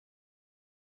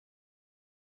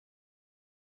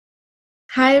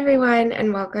Hi, everyone,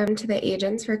 and welcome to the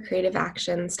Agents for Creative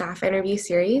Action staff interview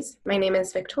series. My name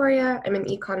is Victoria. I'm an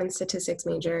econ and statistics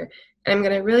major, and I'm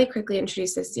going to really quickly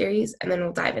introduce this series, and then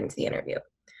we'll dive into the interview.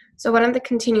 So one of the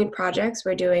continued projects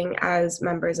we're doing as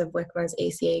members of WCMA's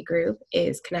ACA group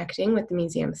is connecting with the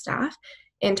museum staff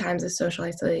in times of social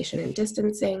isolation and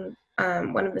distancing.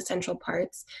 One of the central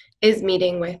parts is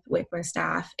meeting with WCMA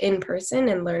staff in person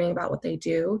and learning about what they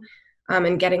do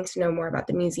and getting to know more about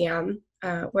the museum.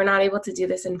 We're not able to do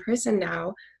this in person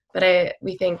now, but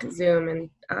we think Zoom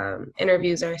and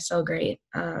interviews are still great.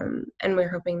 And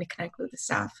we're hoping to connect with the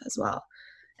staff as well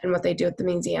and what they do at the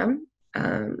museum.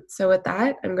 So with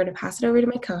that, I'm going to pass it over to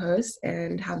my co-hosts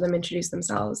and have them introduce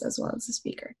themselves as well as the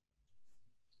speaker.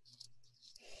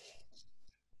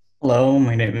 Hello,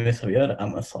 my name is Javier.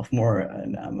 I'm a sophomore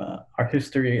and I'm an art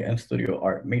history and studio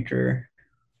art major,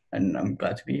 and I'm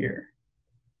glad to be here.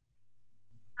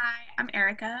 Hi, I'm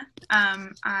Erica.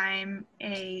 I'm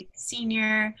a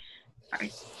senior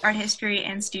art history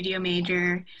and studio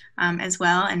major as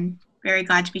well, and very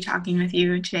glad to be talking with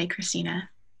you today, Christina.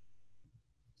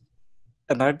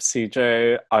 And I'm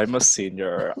CJ. I'm a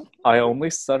senior. I only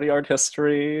study art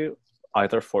history,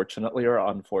 either fortunately or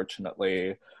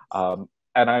unfortunately.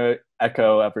 And I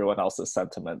echo everyone else's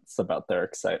sentiments about their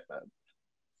excitement.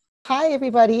 Hi,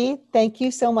 everybody. Thank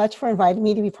you so much for inviting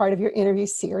me to be part of your interview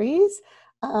series.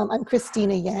 I'm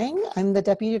Christina Yang. I'm the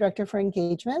Deputy Director for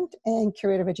Engagement and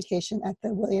Curator of Education at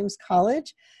the Williams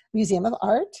College Museum of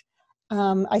Art.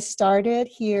 I started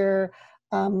here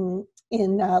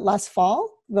in last fall.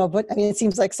 Well, but I mean, it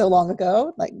seems like so long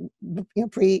ago, like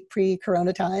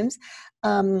pre-Corona times.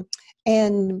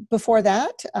 And before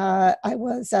that, I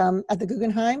was at the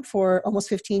Guggenheim for almost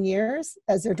 15 years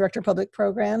as their Director of Public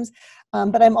Programs.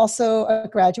 But I'm also a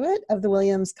graduate of the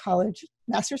Williams College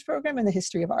Master's Program in the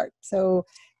History of Art. So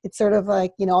it's sort of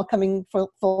like, all coming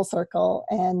full circle,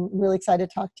 and really excited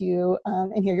to talk to you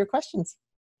and hear your questions.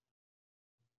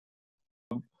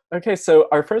 Okay, so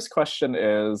our first question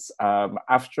is,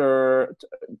 after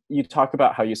you talk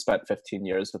about how you spent 15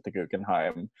 years at the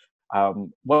Guggenheim,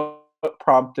 what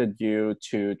prompted you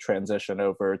to transition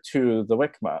over to the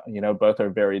WCMA? Both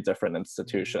are very different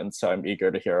institutions, so I'm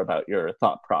eager to hear about your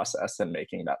thought process in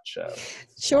making that shift.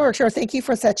 Sure. Thank you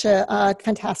for such a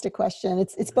fantastic question.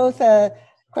 It's both a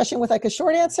question with like a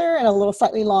short answer and a little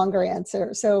slightly longer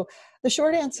answer. So the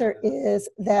short answer is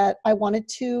that I wanted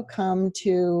to come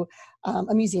to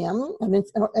a museum, an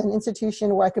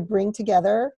institution where I could bring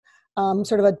together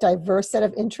sort of a diverse set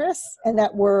of interests, and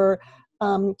that were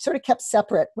sort of kept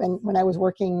separate when I was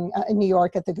working in New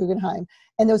York at the Guggenheim.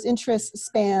 And those interests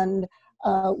spanned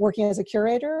working as a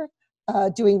curator,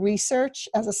 doing research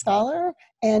as a scholar,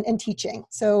 and teaching.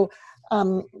 So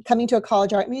coming to a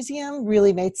college art museum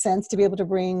really made sense to be able to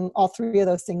bring all three of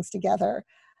those things together.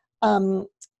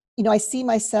 I see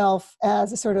myself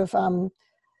as a sort of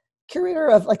curator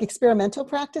of like experimental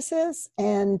practices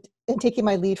and taking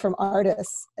my lead from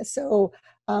artists. So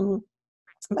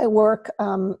my work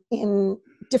in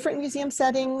different museum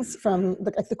settings, from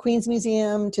the Queen's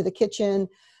Museum to the Kitchen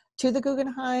to the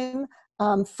Guggenheim,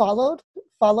 followed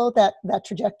that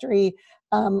trajectory,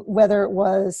 whether it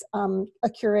was a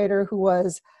curator who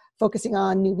was focusing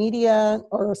on new media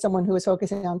or someone who was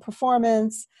focusing on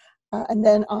performance, and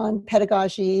then on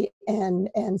pedagogy and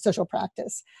social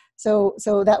practice. So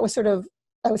that was sort of,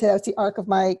 I would say that was the arc of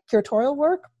my curatorial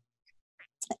work.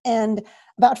 And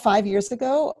about 5 years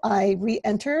ago, I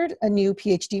re-entered a new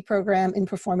PhD program in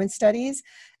performance studies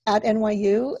at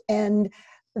NYU. And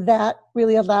that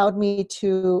really allowed me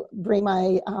to bring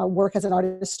my work as an art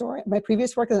historian, my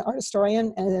previous work as an art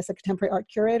historian and as a contemporary art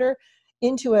curator,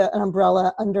 into an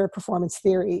umbrella under performance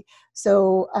theory.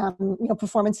 So,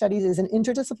 performance studies is an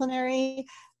interdisciplinary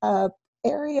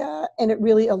area, and it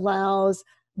really allows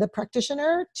the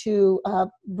practitioner to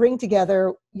bring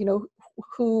together,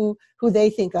 who they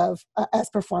think of as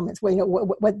performance,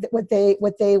 what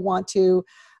they want to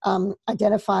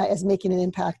identify as making an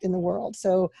impact in the world.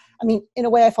 So, I mean, in a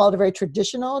way, I followed a very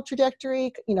traditional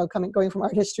trajectory, going from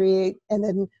art history and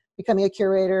then becoming a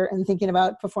curator and thinking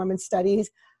about performance studies.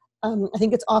 I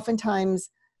think it's oftentimes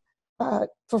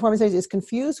performance studies is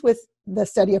confused with the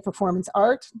study of performance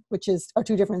art, which are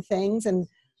two different things. And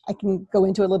I can go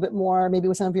into it a little bit more, maybe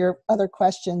with some of your other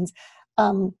questions.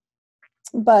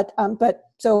 But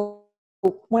so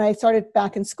when I started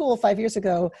back in school 5 years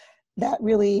ago, that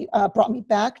really brought me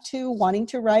back to wanting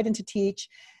to write and to teach.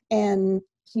 And,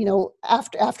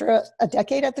 after a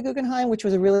decade at the Guggenheim, which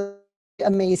was a really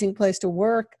amazing place to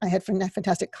work, I had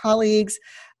fantastic colleagues.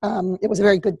 It was a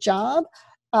very good job.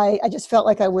 I just felt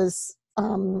like I was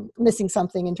missing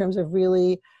something in terms of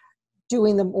really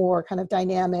doing the more kind of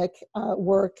dynamic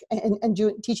work and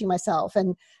teaching myself.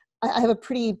 And I have a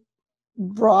pretty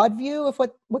broad view of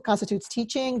what constitutes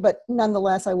teaching, but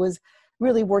nonetheless, I was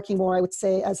really working more, I would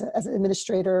say, as an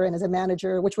administrator and as a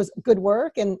manager, which was good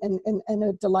work and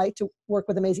a delight to work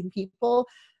with amazing people,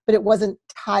 but it wasn't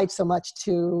tied so much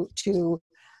to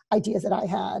ideas that I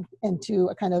had and to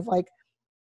a kind of like,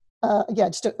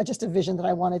 just a vision that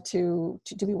I wanted to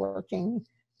be working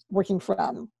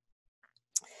from.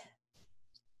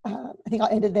 I think I'll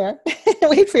end it there.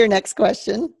 Wait for your next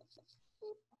question.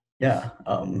 Yeah,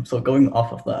 so going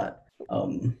off of that,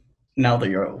 now that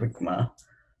you're at WCMA,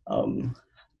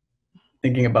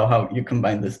 thinking about how you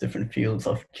combine these different fields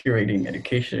of curating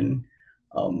education,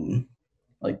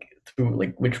 like through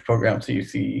like which programs do you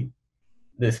see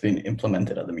this being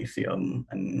implemented at the museum,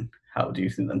 and how do you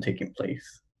see them taking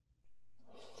place?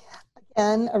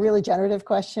 Again, a really generative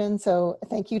question. So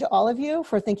thank you to all of you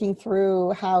for thinking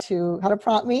through how to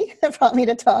prompt me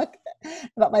to talk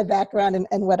about my background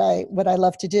and what I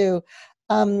love to do.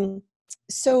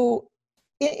 So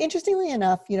interestingly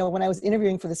enough, when I was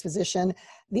interviewing for this position,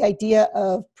 the idea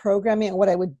of programming and what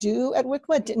I would do at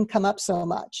WCMA didn't come up so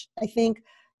much. I think,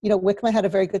 WCMA had a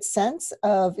very good sense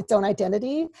of its own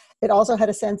identity. It also had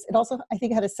a sense, I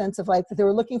think, had a sense of like that they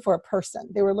were looking for a person.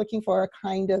 They were looking for a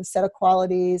kind of set of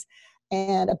qualities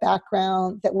and a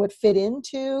background that would fit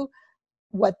into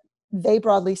what they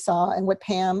broadly saw and what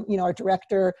Pam, our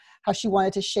director, how she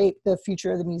wanted to shape the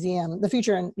future of the museum, the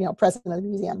future and present of the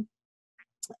museum.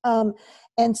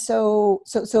 And so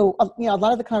a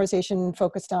lot of the conversation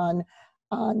focused on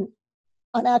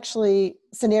actually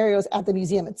scenarios at the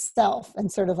museum itself, and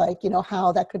sort of like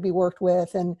how that could be worked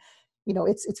with, and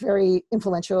it's very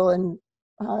influential and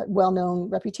well-known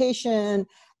reputation,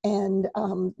 and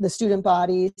the student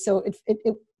body. So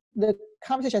the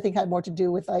conversation I think had more to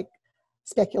do with like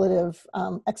speculative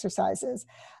exercises.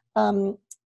 But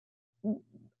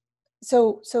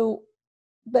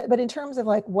in terms of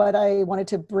like what I wanted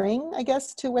to bring, I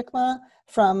guess, to WCMA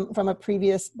from a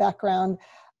previous background,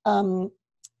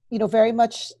 very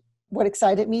much what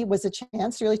excited me was a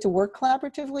chance really to work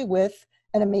collaboratively with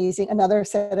another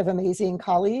set of amazing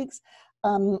colleagues.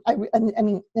 And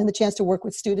the chance to work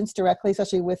with students directly,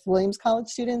 especially with Williams College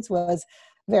students, was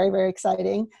very, very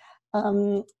exciting.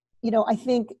 I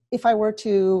think if I were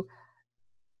to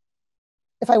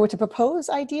propose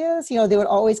ideas, they would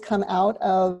always come out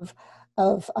of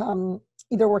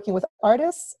either working with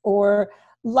artists or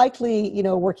likely,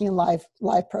 working in live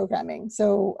programming.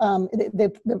 So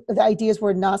the ideas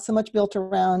were not so much built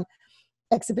around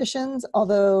exhibitions,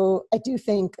 although I do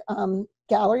think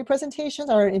gallery presentations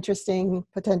are an interesting,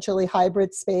 potentially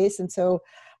hybrid space. And so,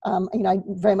 I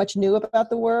very much knew about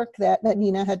the work that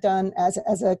Nina had done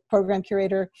as a program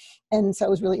curator. And so I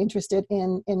was really interested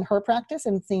in her practice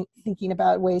and thinking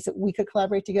about ways that we could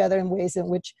collaborate together, and ways in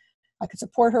which I could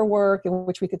support her work, in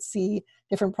which we could see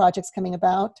different projects coming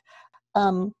about.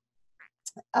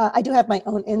 I do have my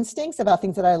own instincts about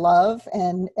things that I love,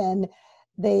 and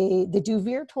they do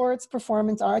veer towards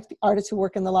performance arts, artists who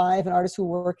work in the live and artists who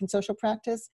work in social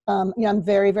practice. I'm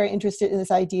very, very interested in this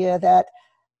idea that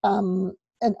an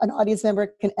audience member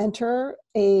can enter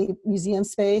a museum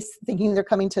space thinking they're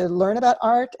coming to learn about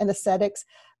art and aesthetics,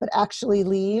 but actually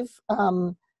leave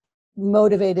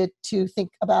motivated to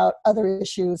think about other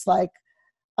issues like,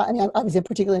 I was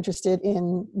particularly interested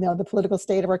in the political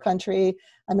state of our country.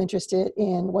 I'm interested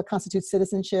in what constitutes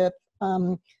citizenship.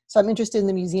 So I'm interested in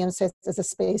the museum as a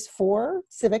space for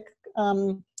civic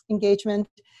engagement,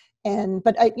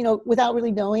 but without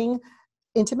really knowing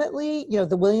intimately,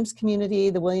 the Williams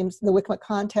community, the WCMA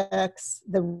context,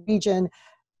 the region.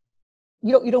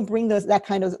 You don't bring those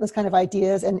kind of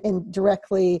ideas and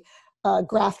directly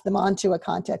graft them onto a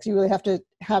context. You really have to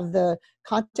have the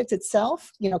context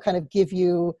itself, kind of give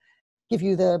you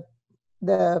the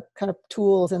kind of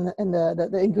tools and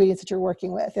the ingredients that you're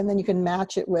working with, and then you can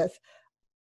match it with,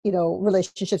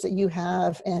 relationships that you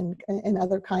have and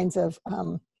other kinds of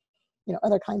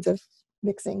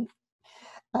mixing.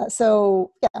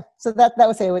 So that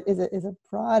would say is a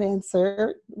broad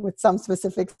answer with some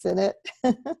specifics in it.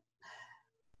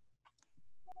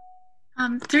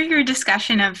 Through your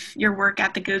discussion of your work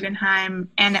at the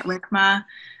Guggenheim and at WCMA,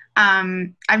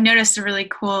 I've noticed a really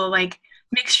cool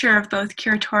mixture of both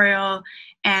curatorial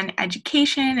and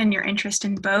education, and your interest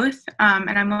in both.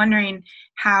 And I'm wondering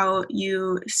how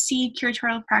you see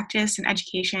curatorial practice and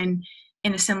education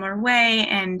in a similar way,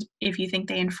 and if you think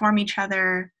they inform each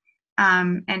other,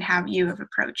 and how you have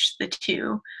approached the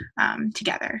two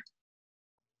together.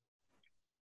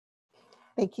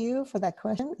 Thank you for that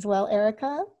question as well,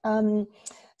 Erica.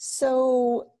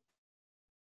 So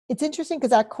It's interesting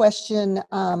because that question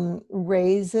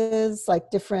raises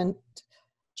like different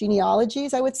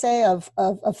genealogies, I would say, of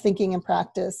thinking and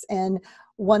practice. And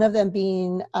one of them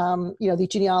being, the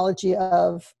genealogy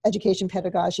of education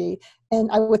pedagogy.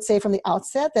 And I would say from the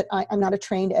outset that I'm not a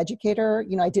trained educator.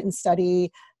 I didn't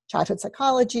study childhood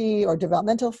psychology or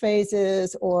developmental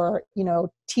phases or,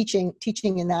 teaching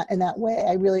in that way.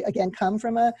 I really, again, come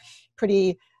from a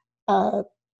pretty,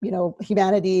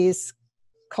 humanities,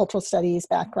 cultural studies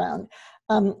background.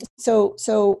 But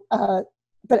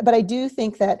I do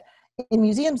think that in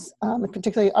museums,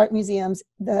 particularly art museums,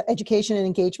 the education and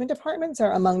engagement departments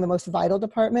are among the most vital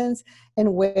departments,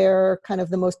 and where kind of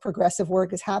the most progressive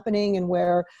work is happening, and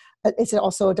where it's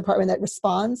also a department that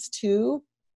responds to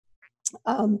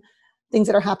things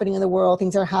that are happening in the world,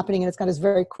 things that are happening in its countries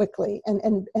very quickly.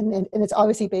 And it's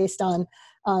obviously based on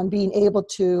being able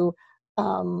to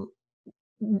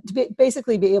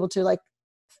basically be able to like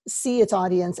see its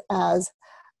audience as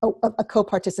a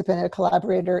co-participant and a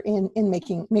collaborator in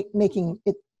making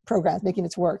it programs, making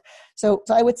its work. So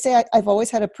I would say I've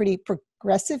always had a pretty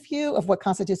progressive view of what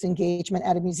constitutes engagement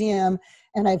at a museum,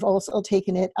 and I've also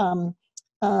taken it on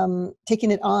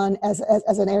as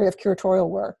an area of curatorial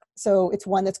work. So it's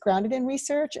one that's grounded in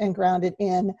research and grounded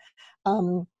in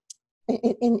kind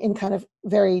of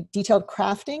very detailed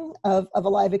crafting of a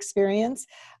live experience,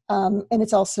 and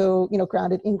it's also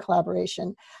grounded in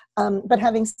collaboration. But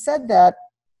having said that,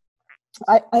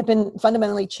 I've been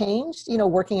fundamentally changed,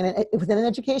 working within an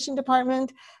education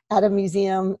department at a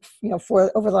museum, for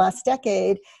over the last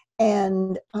decade.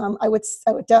 And I would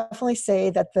definitely say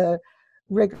that the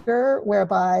rigor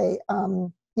whereby,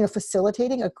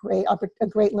 facilitating a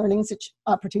great learning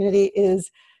opportunity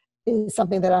is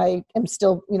something that I am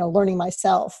still, learning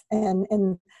myself.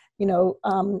 And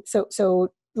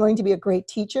so learning to be a great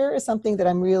teacher is something that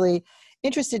I'm really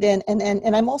interested in.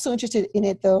 And I'm also interested in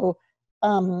it, though,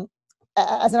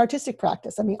 as an artistic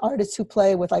practice. I mean, artists who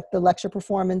play with like the lecture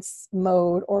performance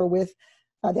mode, or with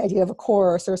the idea of a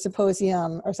course or a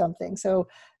symposium or something. So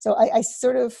I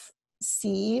sort of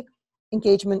see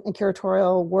engagement and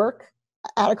curatorial work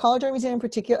at a college or museum in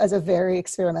particular as a very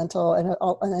experimental and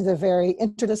as a very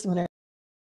interdisciplinary.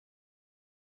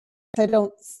 I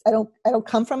don't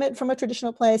come from a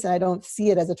traditional place, and I don't see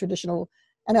it as a traditional,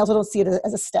 and I also don't see it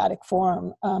as a static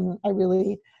form. I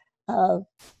really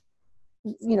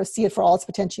see it for all its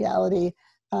potentiality,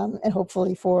 and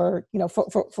hopefully for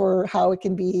how it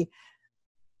can be,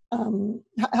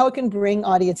 how it can bring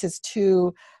audiences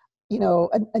to,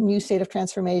 a new state of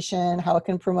transformation, how it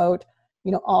can promote,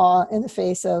 awe in the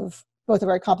face of both a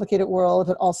very complicated world,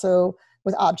 but also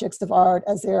with objects of art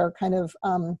as their kind of,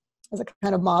 as a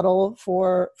kind of model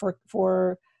for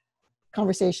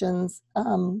conversations.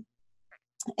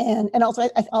 And also, I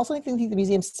also think the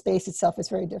museum space itself is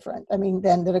very different. I mean,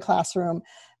 than a classroom.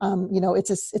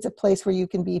 It's a place where you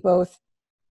can be both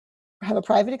have a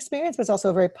private experience, but it's also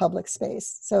a very public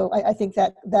space. So I think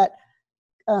that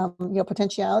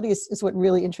potentiality is what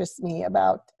really interests me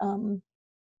about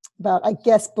I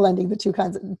guess blending the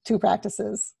two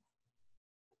practices.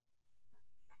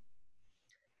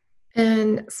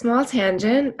 And small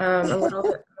tangent, a little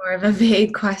bit more of a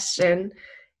vague question.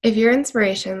 If your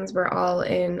inspirations were all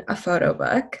in a photo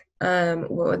book, what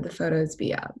would the photos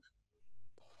be of?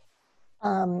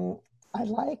 I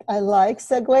like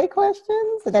segue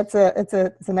questions. It's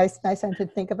a nice time to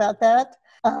think about that.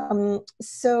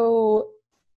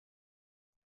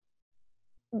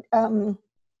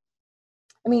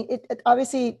 I mean, it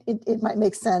obviously it might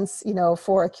make sense,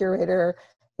 for a curator,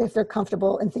 if they're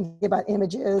comfortable in thinking about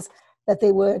images, that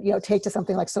they would, take to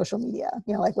something like social media,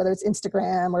 like whether it's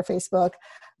Instagram or Facebook.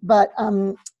 But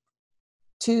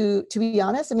to be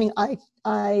honest, I mean,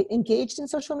 I engaged in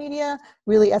social media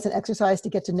really as an exercise to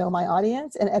get to know my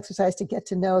audience, and exercise to get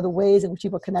to know the ways in which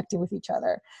people are connecting with each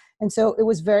other. And so it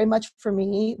was very much, for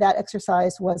me, that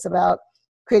exercise was about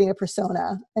creating a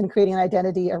persona and creating an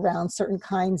identity around certain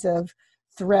kinds of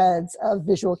threads of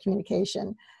visual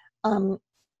communication.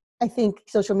 I think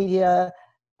social media,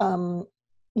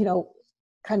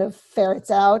 kind of ferrets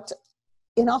out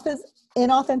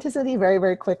inauthenticity very,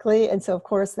 very quickly. And so, of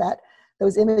course, that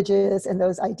those images and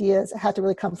those ideas had to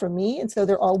really come from me. And so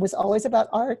they're always about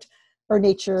art or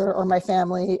nature or my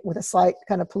family, with a slight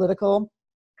kind of political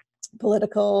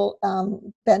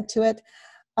bent to it.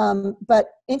 But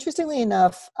interestingly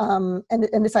enough, and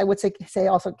this I would say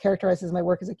also characterizes my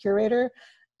work as a curator,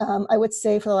 I would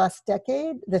say for the last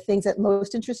decade, the things that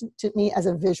most interested me as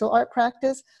a visual art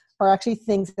practice are actually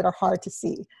things that are hard to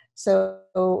see. So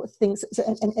things,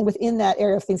 and within that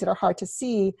area of things that are hard to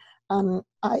see,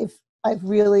 I've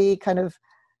really kind of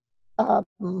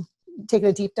taken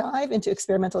a deep dive into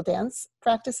experimental dance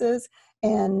practices.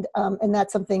 And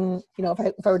that's something,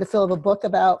 if I were to fill up a book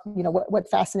about, what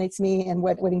fascinates me and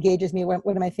what engages me,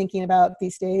 what am I thinking about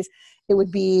these days, it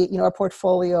would be, a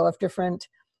portfolio of different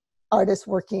artists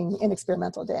working in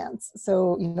experimental dance.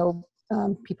 So,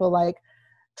 people like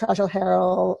Trajal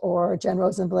Harrell or Jen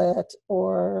Rosenblatt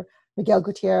or Miguel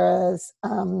Gutierrez,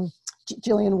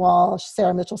 Jillian Walsh,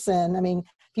 Sarah Mitchelson. I mean,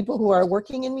 people who are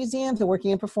working in museums and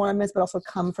working in performance, but also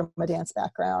come from a dance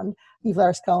background. Eve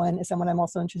Laris Cohen is someone I'm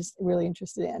also really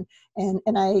interested in.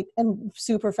 And I am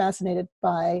super fascinated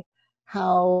by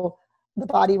how the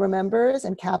body remembers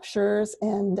and captures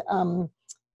and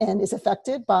is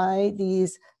affected by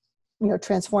these,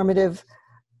 transformative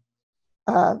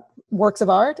works of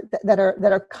art that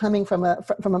are coming from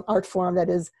an art form that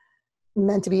is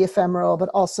meant to be ephemeral, but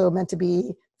also meant to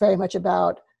be very much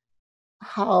about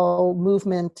how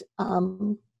movement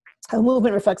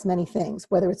reflects many things,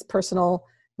 whether it's personal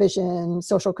vision,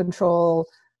 social control,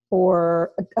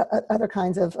 or other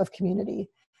kinds of community.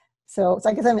 So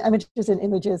I guess I'm interested in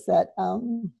images that,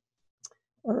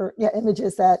 where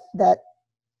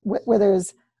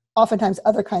there's oftentimes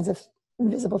other kinds of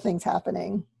invisible things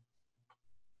happening.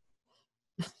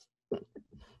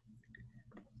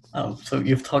 So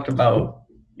you've talked about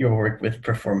your work with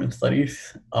performance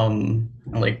studies.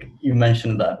 Like you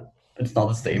mentioned that it's not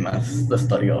the same as the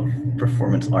study of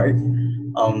performance art.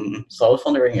 So I was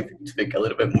wondering if you could speak a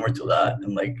little bit more to that,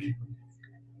 and like,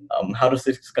 how does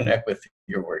this connect with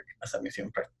your work as a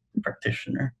museum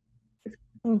practitioner?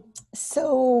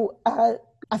 So I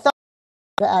thought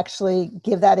to actually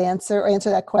give that answer or answer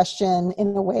that question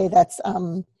in a way that's,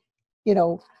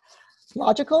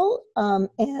 logical.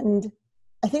 And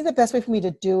I think the best way for me to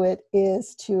do it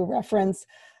is to reference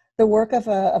the work of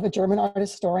a German art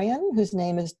historian whose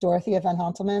name is Dorothea van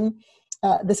Hontelman.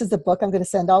 This is the book I'm going to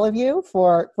send all of you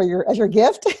as your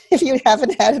gift if you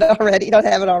haven't had it already. Don't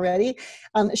have it already.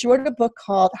 She wrote a book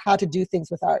called How to Do Things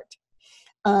with Art.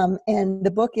 And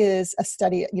the book is a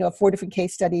study, 4 different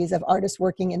case studies of artists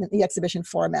working in the exhibition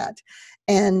format.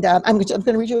 And I'm going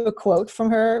to read you a quote from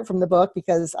the book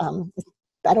because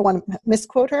I don't want to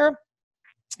misquote her.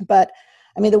 But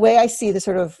I mean, the way I see the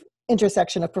sort of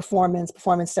intersection of performance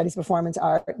studies, performance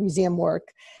art, museum work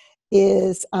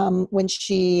is when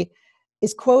she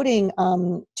is quoting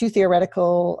 2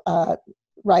 theoretical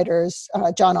writers,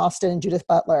 John Austin and Judith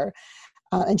Butler.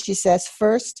 And she says,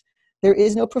 first, there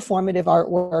is no performative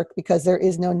artwork because there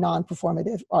is no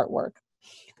non-performative artwork.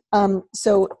 And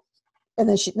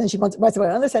then she writes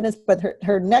about another sentence, but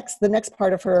the next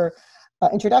part of her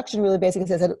introduction really basically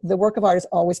says that the work of art is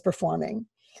always performing.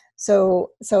 So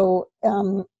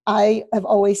I have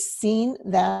always seen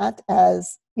that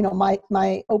as,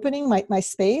 my opening, my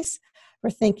space for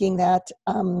thinking that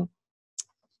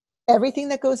everything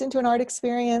that goes into an art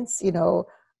experience,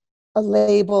 a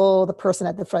label, the person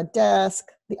at the front desk,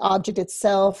 the object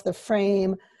itself, the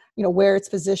frame, where it's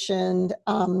positioned,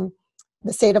 the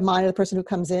state of mind of the person who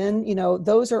comes in,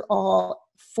 those are all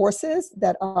forces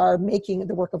that are making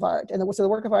the work of art. And so the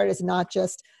work of art is not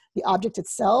just the object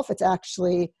itself, it's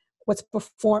actually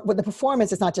the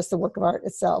performance is not just the work of art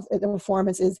itself. The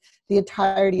performance is the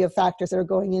entirety of factors that are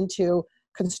going into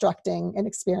constructing an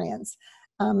experience.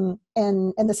 And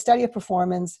the study of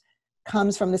performance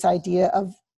comes from this idea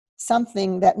of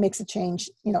something that makes a change,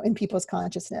 in people's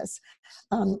consciousness.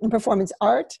 In performance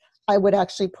art, I would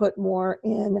actually put more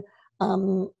in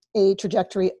a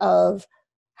trajectory of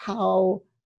how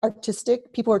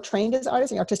artistic people are trained as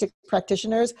artists and artistic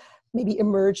practitioners, maybe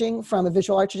emerging from a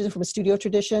visual art tradition, from a studio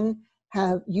tradition,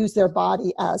 have used their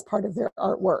body as part of their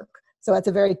artwork. So that's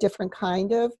a very different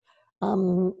kind of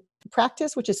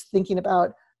practice, which is thinking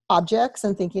about objects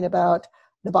and thinking about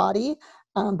the body,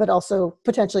 but also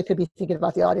potentially could be thinking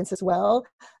about the audience as well.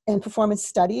 And performance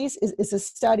studies is a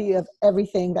study of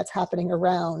everything that's happening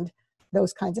around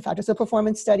those kinds of factors. So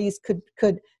performance studies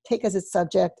could take as its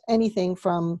subject anything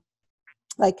from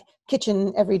like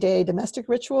kitchen everyday domestic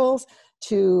rituals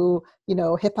to,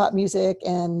 hip hop music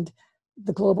and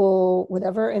the global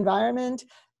whatever environment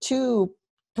to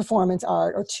performance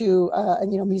art or to a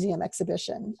museum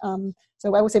exhibition.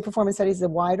 So I would say performance studies is a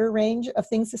wider range of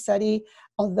things to study,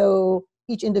 although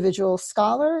each individual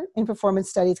scholar in performance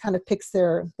studies kind of picks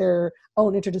their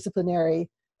own interdisciplinary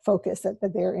focus that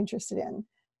they're interested in.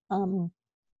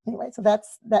 Anyway, so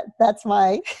that's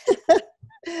my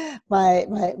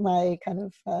my kind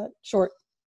of short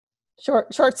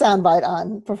soundbite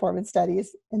on performance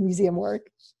studies and museum work.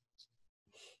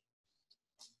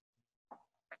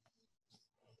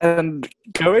 And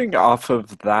going off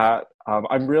of that,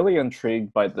 I'm really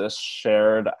intrigued by this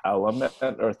shared element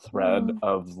or thread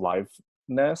of live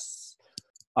connectedness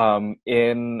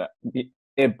in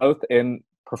both in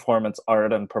performance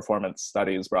art and performance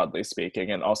studies, broadly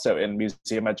speaking, and also in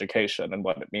museum education and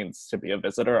what it means to be a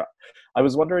visitor. I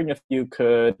was wondering if you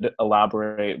could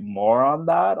elaborate more on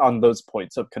that, on those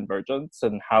points of convergence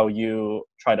and how you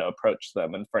try to approach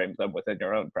them and frame them within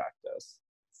your own practice.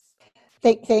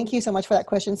 Thank you so much for that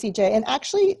question, CJ. And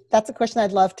actually, that's a question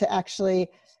I'd love to actually,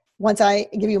 once I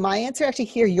give you my answer, actually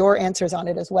hear your answers on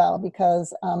it as well,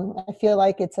 because I feel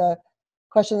like it's a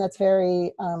question that's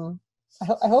very,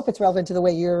 I hope it's relevant to the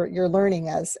way you're learning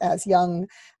as young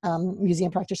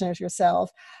museum practitioners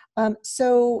yourself.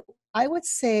 So I would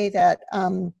say that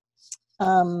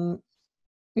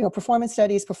performance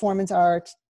studies, performance art,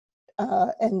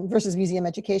 and versus museum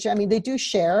education. I mean, they do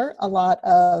share a lot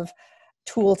of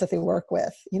tools that they work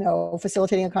with.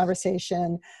 Facilitating a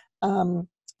conversation,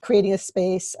 creating a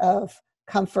space of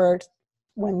comfort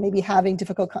when maybe having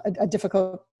difficult,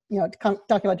 talking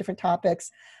about different topics.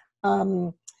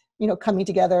 Coming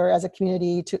together as a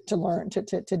community to learn,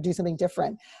 to do something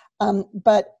different.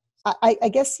 But I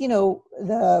guess,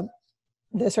 the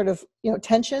sort of,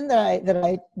 tension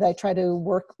that I try to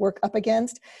work up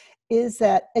against is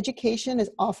that education is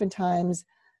oftentimes,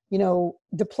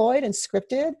 deployed and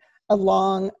scripted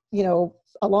along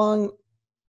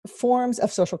forms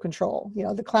of social control,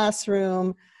 the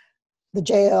classroom, the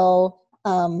jail,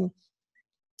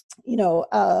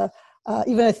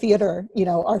 even a theater,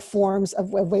 are forms of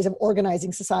ways of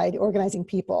organizing society, organizing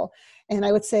people. And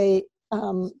I would say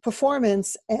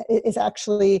performance is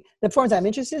actually, the performance I'm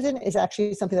interested in is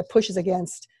actually something that pushes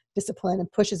against discipline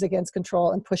and pushes against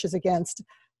control and pushes against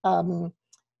hegemony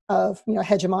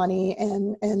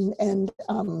and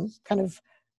kind of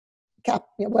I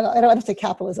don't say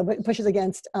capitalism, but it pushes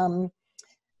against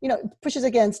pushes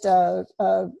against a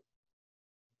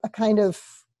kind of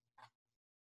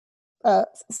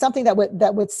something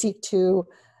that would seek to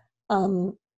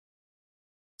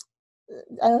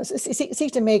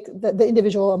seek to make the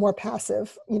individual a more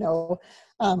passive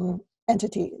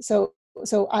entity. So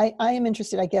I am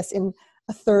interested, I guess, in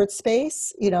a third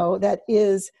space that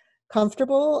is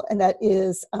comfortable and that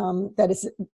is a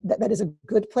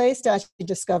good place to actually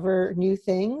discover new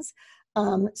things.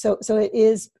 So it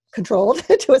is controlled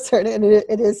to a certain, and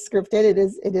it is scripted. It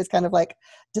is kind of like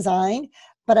designed.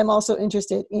 But I'm also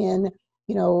interested in,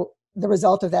 the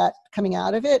result of that coming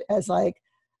out of it as like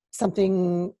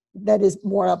something that is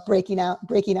more up breaking out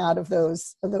of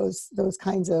those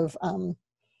kinds of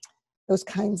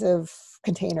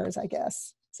containers, I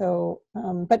guess. So,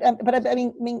 but I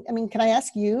mean, can I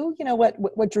ask you,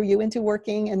 what drew you into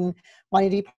working and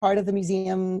wanting to be part of the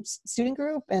museum student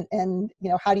group, and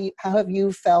how have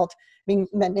you felt? I mean,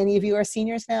 many of you are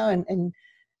seniors now, and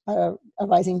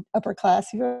rising upper class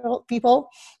people.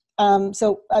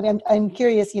 So I mean, I'm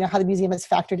curious, how the museum has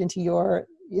factored into your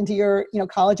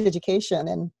college education.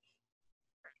 And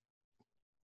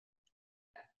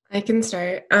I can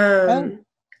start.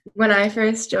 When I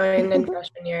first joined in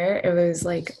freshman year, it was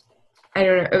like, I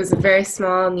don't know, it was a very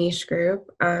small niche group.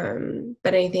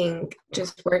 But I think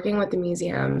just working with the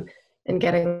museum and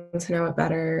getting to know it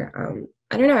better,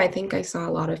 I don't know, I think I saw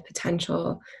a lot of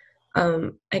potential.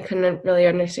 I couldn't really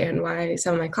understand why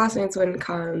some of my classmates wouldn't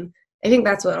come. I think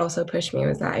that's what also pushed me,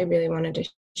 was that I really wanted to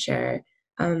share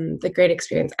the great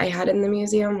experience I had in the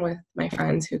museum with my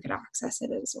friends who could access it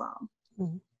as well.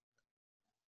 Mm-hmm.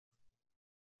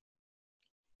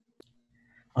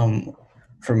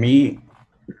 For me,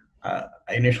 I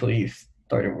initially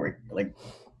started work, like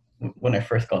when I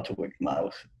first got to WCMA, I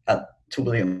was at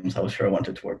Williams. I was sure I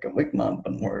wanted to work at WCMA,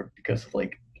 but more because of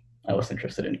I was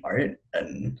interested in art,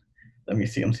 and the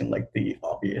museum seemed like the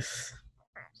obvious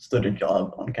student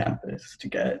job on campus to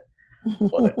get.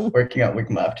 But working at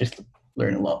WCMA, I've just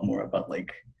learned a lot more about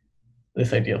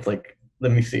this idea of the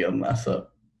museum as a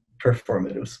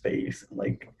performative space,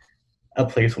 a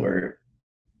place where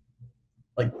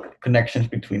connections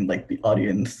between the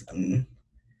audience and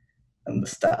the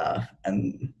staff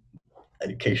and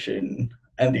education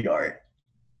and the art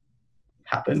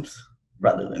happens,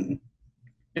 rather than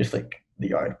just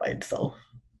the art by itself.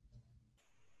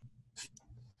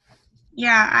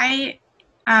 Yeah, I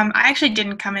actually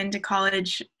didn't come into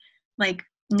college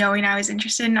knowing I was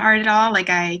interested in art at all.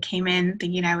 I came in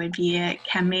thinking I would be a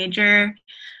chem major,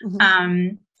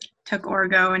 took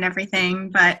orgo and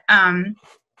everything, but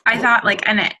I thought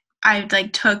I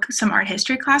took some art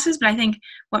history classes, but I think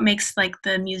what makes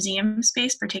the museum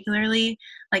space particularly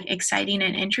exciting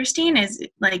and interesting is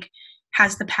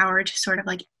has the power to sort of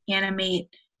animate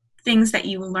things that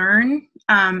you learn,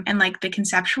 and the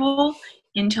conceptual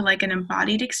into like an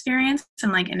embodied experience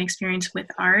and like an experience with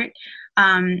art,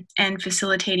 and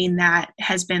facilitating that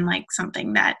has been like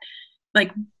something that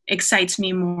like excites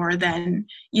me more than,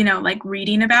 you know, like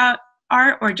reading about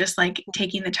art or just like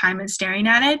taking the time and staring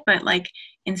at it, but like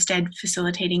instead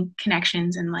facilitating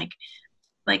connections and like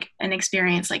an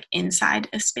experience like inside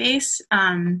a space.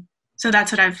 So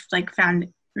that's what I've like found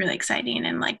really exciting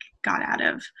and like got out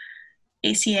of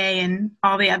ACA and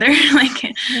all the other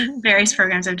like various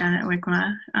programs I've done at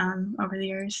WCMA over the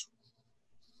years.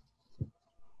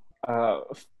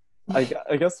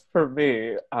 I guess for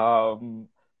me,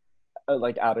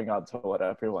 like adding on to what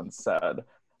everyone said,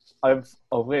 I've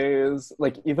always,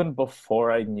 like, even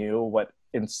before I knew what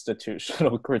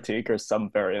institutional critique or some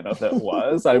variant of it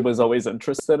was, I was always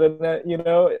interested in it, you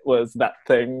know? It was that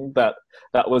thing that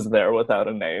was there without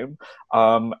a name.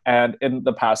 And in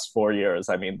the past 4 years,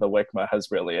 I mean, the WCMA has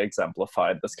really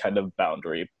exemplified this kind of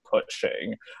boundary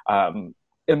pushing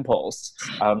impulse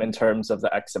in terms of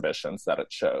the exhibitions that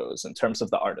it shows, in terms of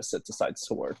the artists it decides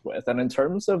to work with, and in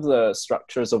terms of the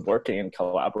structures of working and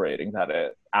collaborating that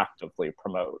it actively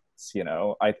promotes. You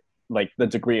know, I like the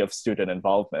degree of student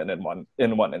involvement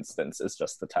in one instance is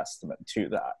just a testament to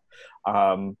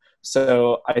that.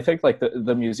 So I think like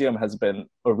the museum has been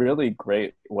a really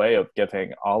great way of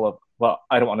giving all of, well,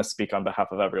 I don't want to speak on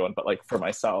behalf of everyone, but like for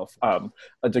myself,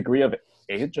 a degree of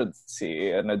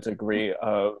agency and a degree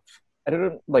of, I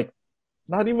don't like,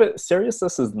 not even,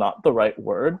 seriousness is not the right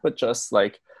word, but just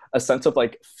like a sense of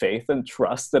like faith and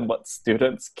trust in what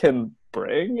students can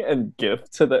bring and give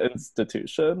to the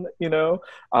institution, you know?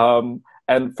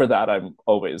 And for that, I'm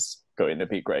always going to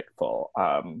be grateful.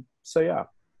 So yeah.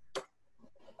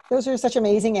 Those are such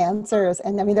amazing answers.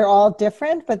 And I mean, they're all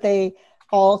different, but they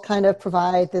all kind of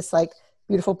provide this like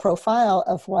beautiful profile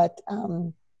of what,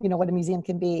 you know, what a museum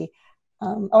can be.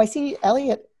 Oh, I see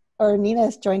Elliot or Nina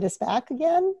has joined us back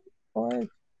again, or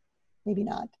maybe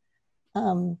not.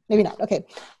 Maybe not. Okay.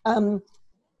 You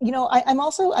know, I'm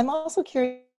also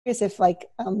curious if like,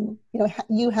 you know,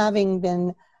 you having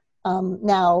been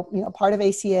now, you know, part of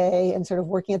ACA and sort of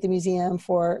working at the museum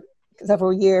for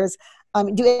several years,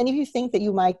 do any of you think that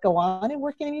you might go on and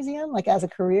work in a museum, like as a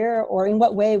career, or in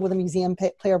what way will the museum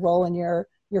play a role in your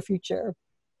future?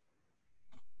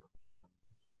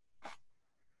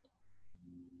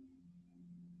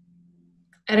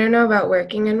 I don't know about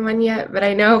working in one yet, but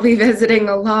I know I'll be visiting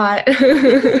a lot.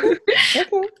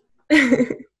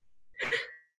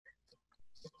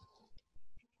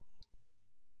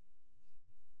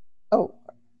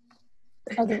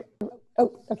 Okay.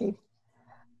 Oh. Okay.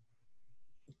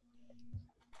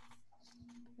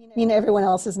 I mean, everyone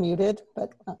else is muted,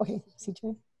 but okay,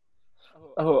 CJ.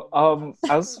 Oh,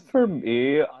 as for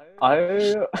me,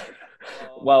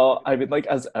 well, I mean, like,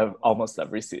 as almost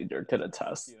every senior can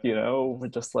attest, you know, we're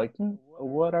just like,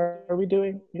 what are we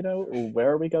doing? You know, where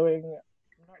are we going?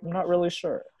 I'm not really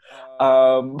sure.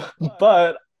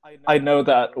 But I know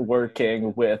that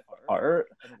working with art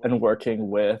and working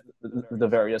with the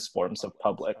various forms of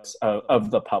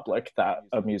the public that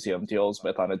a museum deals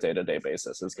with on a day-to-day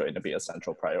basis is going to be a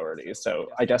central priority. So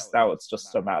I guess now it's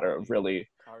just a matter of really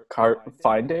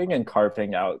finding and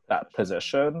carving out that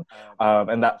position,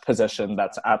 and that position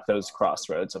that's at those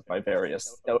crossroads of my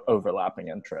various overlapping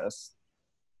interests.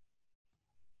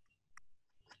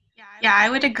 Yeah, I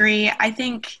would agree. I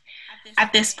think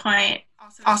at this point,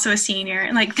 also a senior,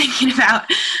 and like thinking about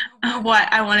what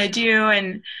I want to do,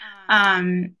 and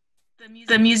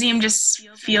the museum just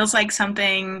feels like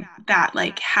something that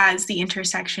like has the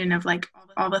intersection of like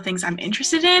all the things I'm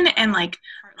interested in, and like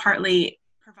partly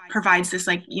provides this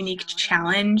like unique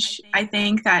challenge, I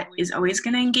think, that is always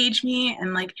going to engage me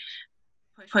and like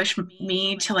push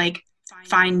me to like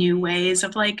find new ways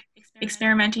of like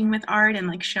experimenting with art and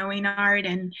like showing art.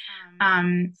 And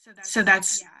so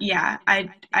that's, yeah, I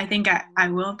think I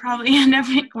will probably end up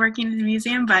working in the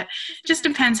museum, but it just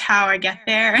depends how I get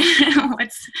there and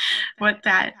what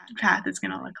that path is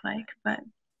going to look like. But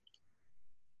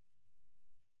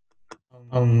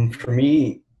for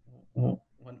me,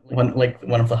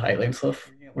 one of the highlights of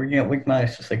working at WCMA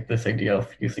is just like this idea of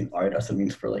using art as a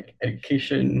means for like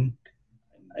education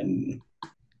and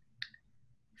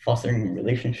fostering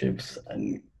relationships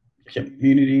and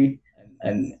community.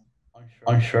 And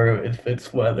unsure if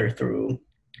it's whether through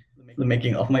the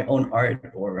making of my own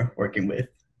art or working with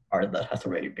art that has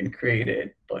already been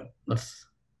created, but that's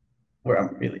where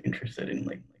I'm really interested in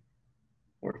like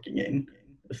working in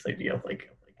this idea of like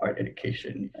art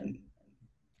education and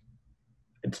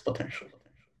its potential.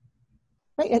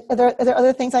 Right. Are there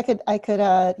other things I could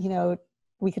you know,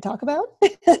 we could talk about?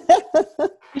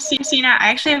 Christina, I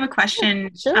actually have a question.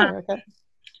 Sure. Okay.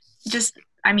 Just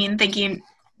I mean,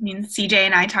 CJ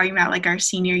and I talking about like our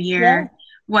senior year, Yeah.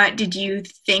 what did you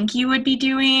think you would be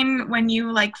doing when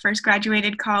you like first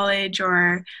graduated college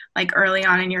or like early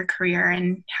on in your career,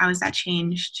 and how has that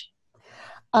changed?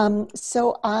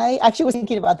 So I actually was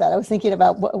thinking about that. I was thinking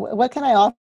about what can I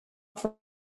offer,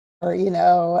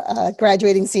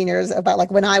 graduating seniors about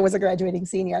like when I was a graduating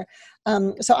senior.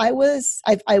 So I was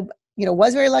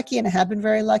very lucky, and I have been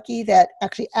very lucky that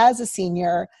actually as a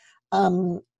senior,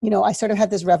 I sort of had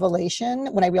this revelation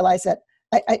when I realized that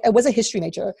I was a history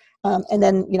major. And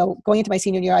then, going into my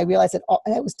senior year, I realized that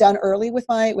and I was done early with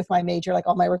my major, like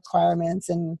all my requirements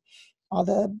and all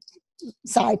the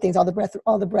side things, all the breadth,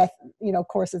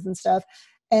 courses and stuff.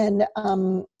 And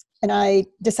I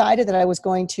decided that I was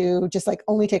going to just like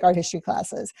only take art history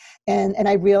classes. And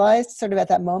I realized sort of at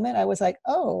that moment, I was like,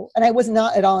 oh, and I was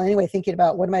not at all anyway thinking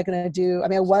about what am I going to do. I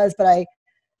mean, I was, but I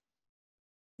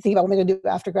think about what am I going to do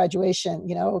after graduation.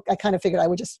 I kind of figured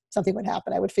something would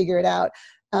happen. I would figure it out.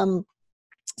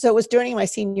 So it was during my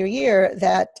senior year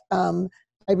that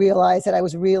I realized that I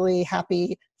was really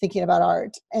happy thinking about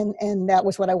art. And that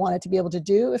was what I wanted to be able to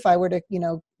do if I were to,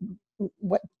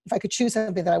 if I could choose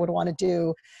something that I would want to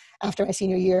do after my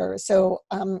senior year. So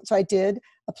I did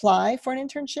apply for an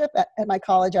internship at my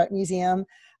college art museum,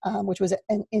 which was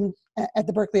at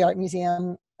the Berkeley Art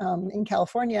Museum in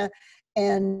California.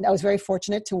 And I was very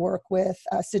fortunate to work with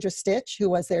Sidra Stitch, who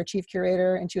was their chief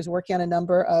curator, and she was working on a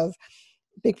number of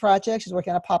big projects. She was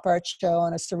working on a pop art show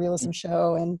and a surrealism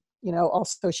show. And,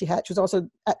 also she was also,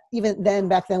 even then,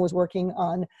 back then, was working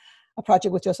on a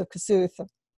project with Joseph Kosuth.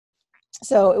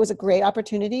 So it was a great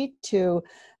opportunity to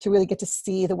really get to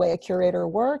see the way a curator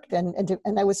worked, and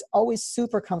I was always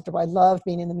super comfortable. I loved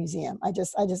being in the museum. I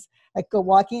just like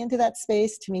walking into that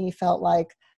space to me felt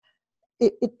like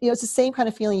it's the same kind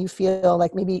of feeling you feel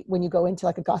like maybe when you go into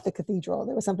like a Gothic cathedral.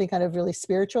 There was something kind of really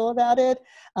spiritual about it,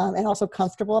 and also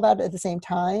comfortable about it at the same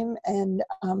time. And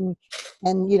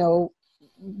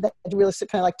that really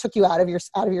kind of like took you out of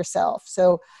yourself.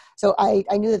 So I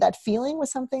knew that feeling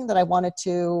was something that I wanted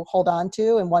to hold on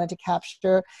to and wanted to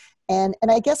capture. And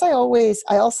I guess I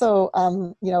also,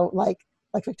 like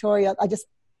Victoria, I just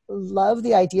love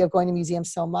the idea of going to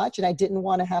museums so much. And I didn't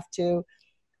want to have to,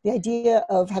 the idea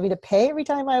of having to pay every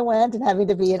time I went and having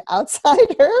to be an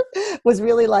outsider was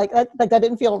really like that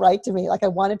didn't feel right to me. Like I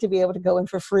wanted to be able to go in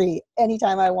for free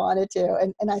anytime I wanted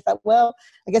to. And I thought, well,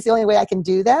 I guess the only way I can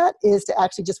do that is to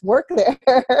actually just work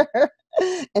there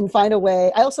and find a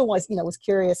way. I also was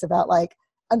curious about like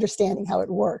understanding how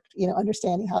it worked,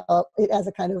 understanding how it as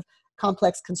a kind of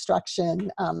complex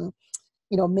construction,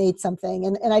 made something.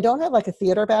 And I don't have like a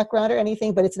theater background or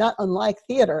anything, but it's not unlike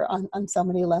theater on so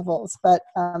many levels, but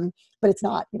it's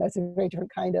not, it's a very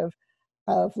different kind of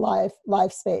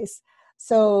live space.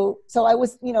 So I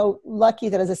was, lucky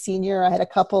that as a senior, I had a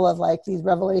couple of like these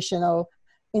revelational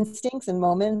instincts and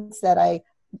moments that I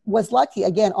was lucky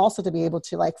again, also to be able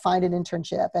to like find an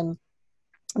internship. And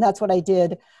that's what I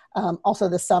did. Also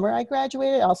the summer I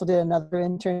graduated, I also did another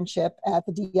internship at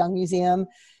the DeYoung Museum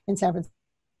in San Francisco.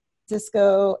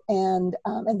 And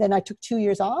then I took 2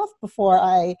 years off before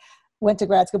I went to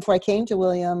grad school, before I came to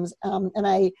Williams. And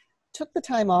I took the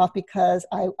time off because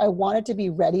I wanted to be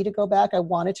ready to go back. I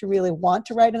wanted to really want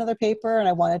to write another paper, and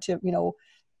I wanted to,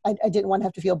 I didn't want to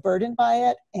have to feel burdened by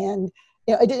it. And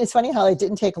it's funny how it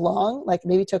didn't take long, like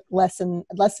maybe took less than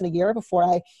a year before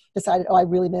I decided, I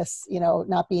really miss,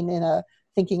 not being in a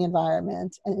thinking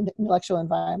environment, an intellectual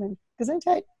environment. Because I'm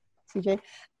tight, CJ.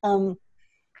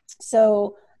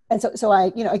 So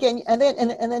I, again, and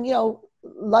then,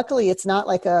 luckily it's not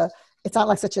like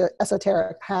such an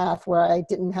esoteric path where I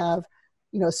didn't have,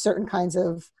 certain kinds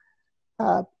of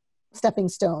stepping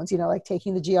stones, like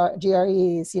taking the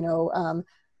GREs,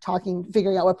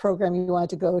 figuring out what program you wanted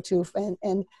to go to.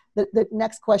 And the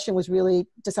next question was really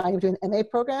deciding between an MA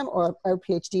program or a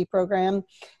PhD program.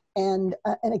 And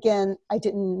again, I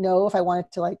didn't know if I wanted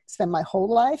to like spend my whole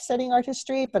life studying art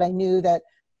history, but I knew that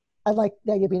I liked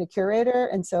the idea of being a curator.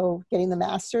 And so getting the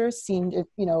master's seemed,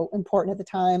 important at the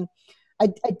time. I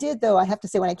did, though, I have to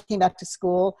say, when I came back to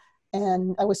school,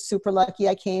 and I was super lucky,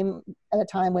 I came at a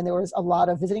time when there was a lot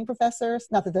of visiting professors.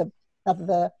 Not that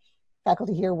the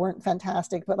faculty here weren't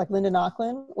fantastic, but like Linda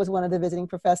Nochlin was one of the visiting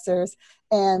professors.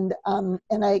 And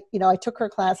I took her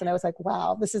class and I was like,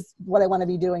 wow, this is what I want to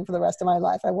be doing for the rest of my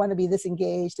life. I want to be this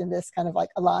engaged and this kind of like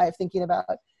alive, thinking about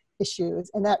issues.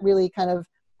 And that really kind of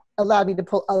allowed me to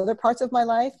pull other parts of my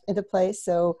life into place.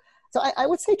 So I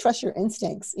would say trust your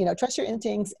instincts, trust your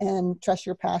instincts and trust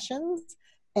your passions.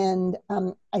 And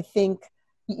I think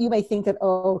you may think that,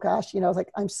 oh gosh,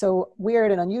 like I'm so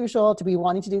weird and unusual to be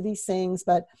wanting to do these things,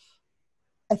 but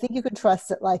I think you can trust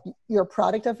that like you're a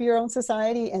product of your own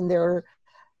society, and they're,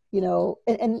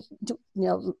 and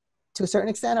to a certain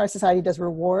extent, our society does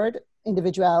reward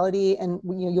individuality, and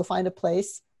you'll find a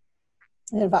place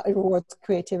and it rewards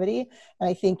creativity. And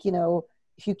I think,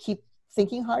 if you keep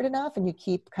thinking hard enough and you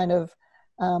keep kind of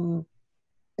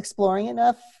exploring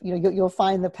enough, you'll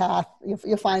find the path.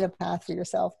 You'll find a path for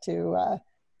yourself to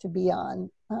be on.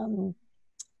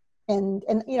 And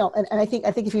I think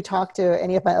if you talk to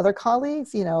any of my other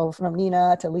colleagues, from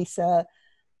Nina to Lisa,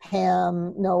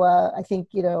 Pam, Noah, I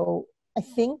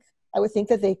would think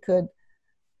that they could,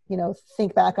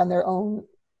 think back on their own,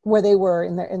 where they were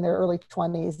in their early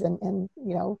 20s, and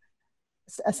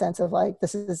a sense of like,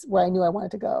 this is where I knew I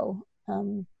wanted to go.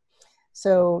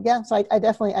 So I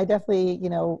definitely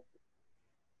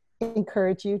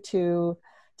encourage you to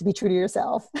be true to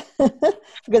yourself,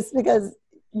 because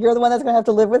you're the one that's going to have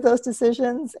to live with those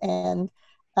decisions. And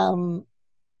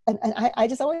I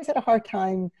just always had a hard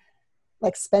time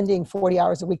like spending 40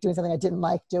 hours a week doing something I didn't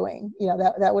like doing.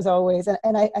 That was always, and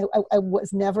I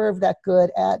was never that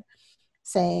good at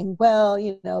saying, well,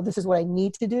 this is what I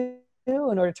need to do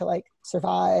in order to like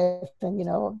survive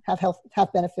and, have health,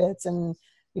 have benefits, and,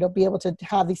 be able to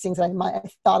have these things that I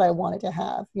thought I wanted to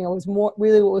have. It was what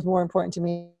was more important to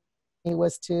me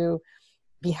was to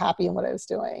be happy in what I was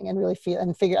doing and really feel,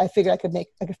 and I figured I could make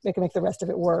the rest of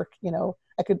it work.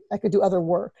 I could do other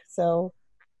work. So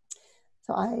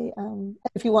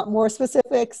if you want more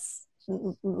specifics,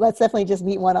 let's definitely just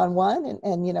meet one-on-one,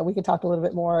 and we can talk a little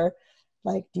bit more.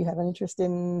 Like, do you have an interest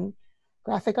in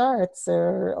graphic arts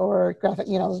or graphic,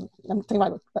 I'm thinking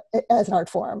about it as an art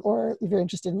form, or if you're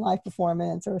interested in live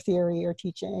performance or theory or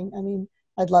teaching. I mean,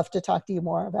 I'd love to talk to you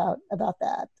more about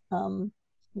that,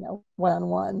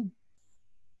 one-on-one.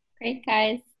 Great,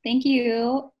 guys. Thank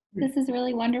you. This is a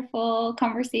really wonderful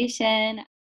conversation.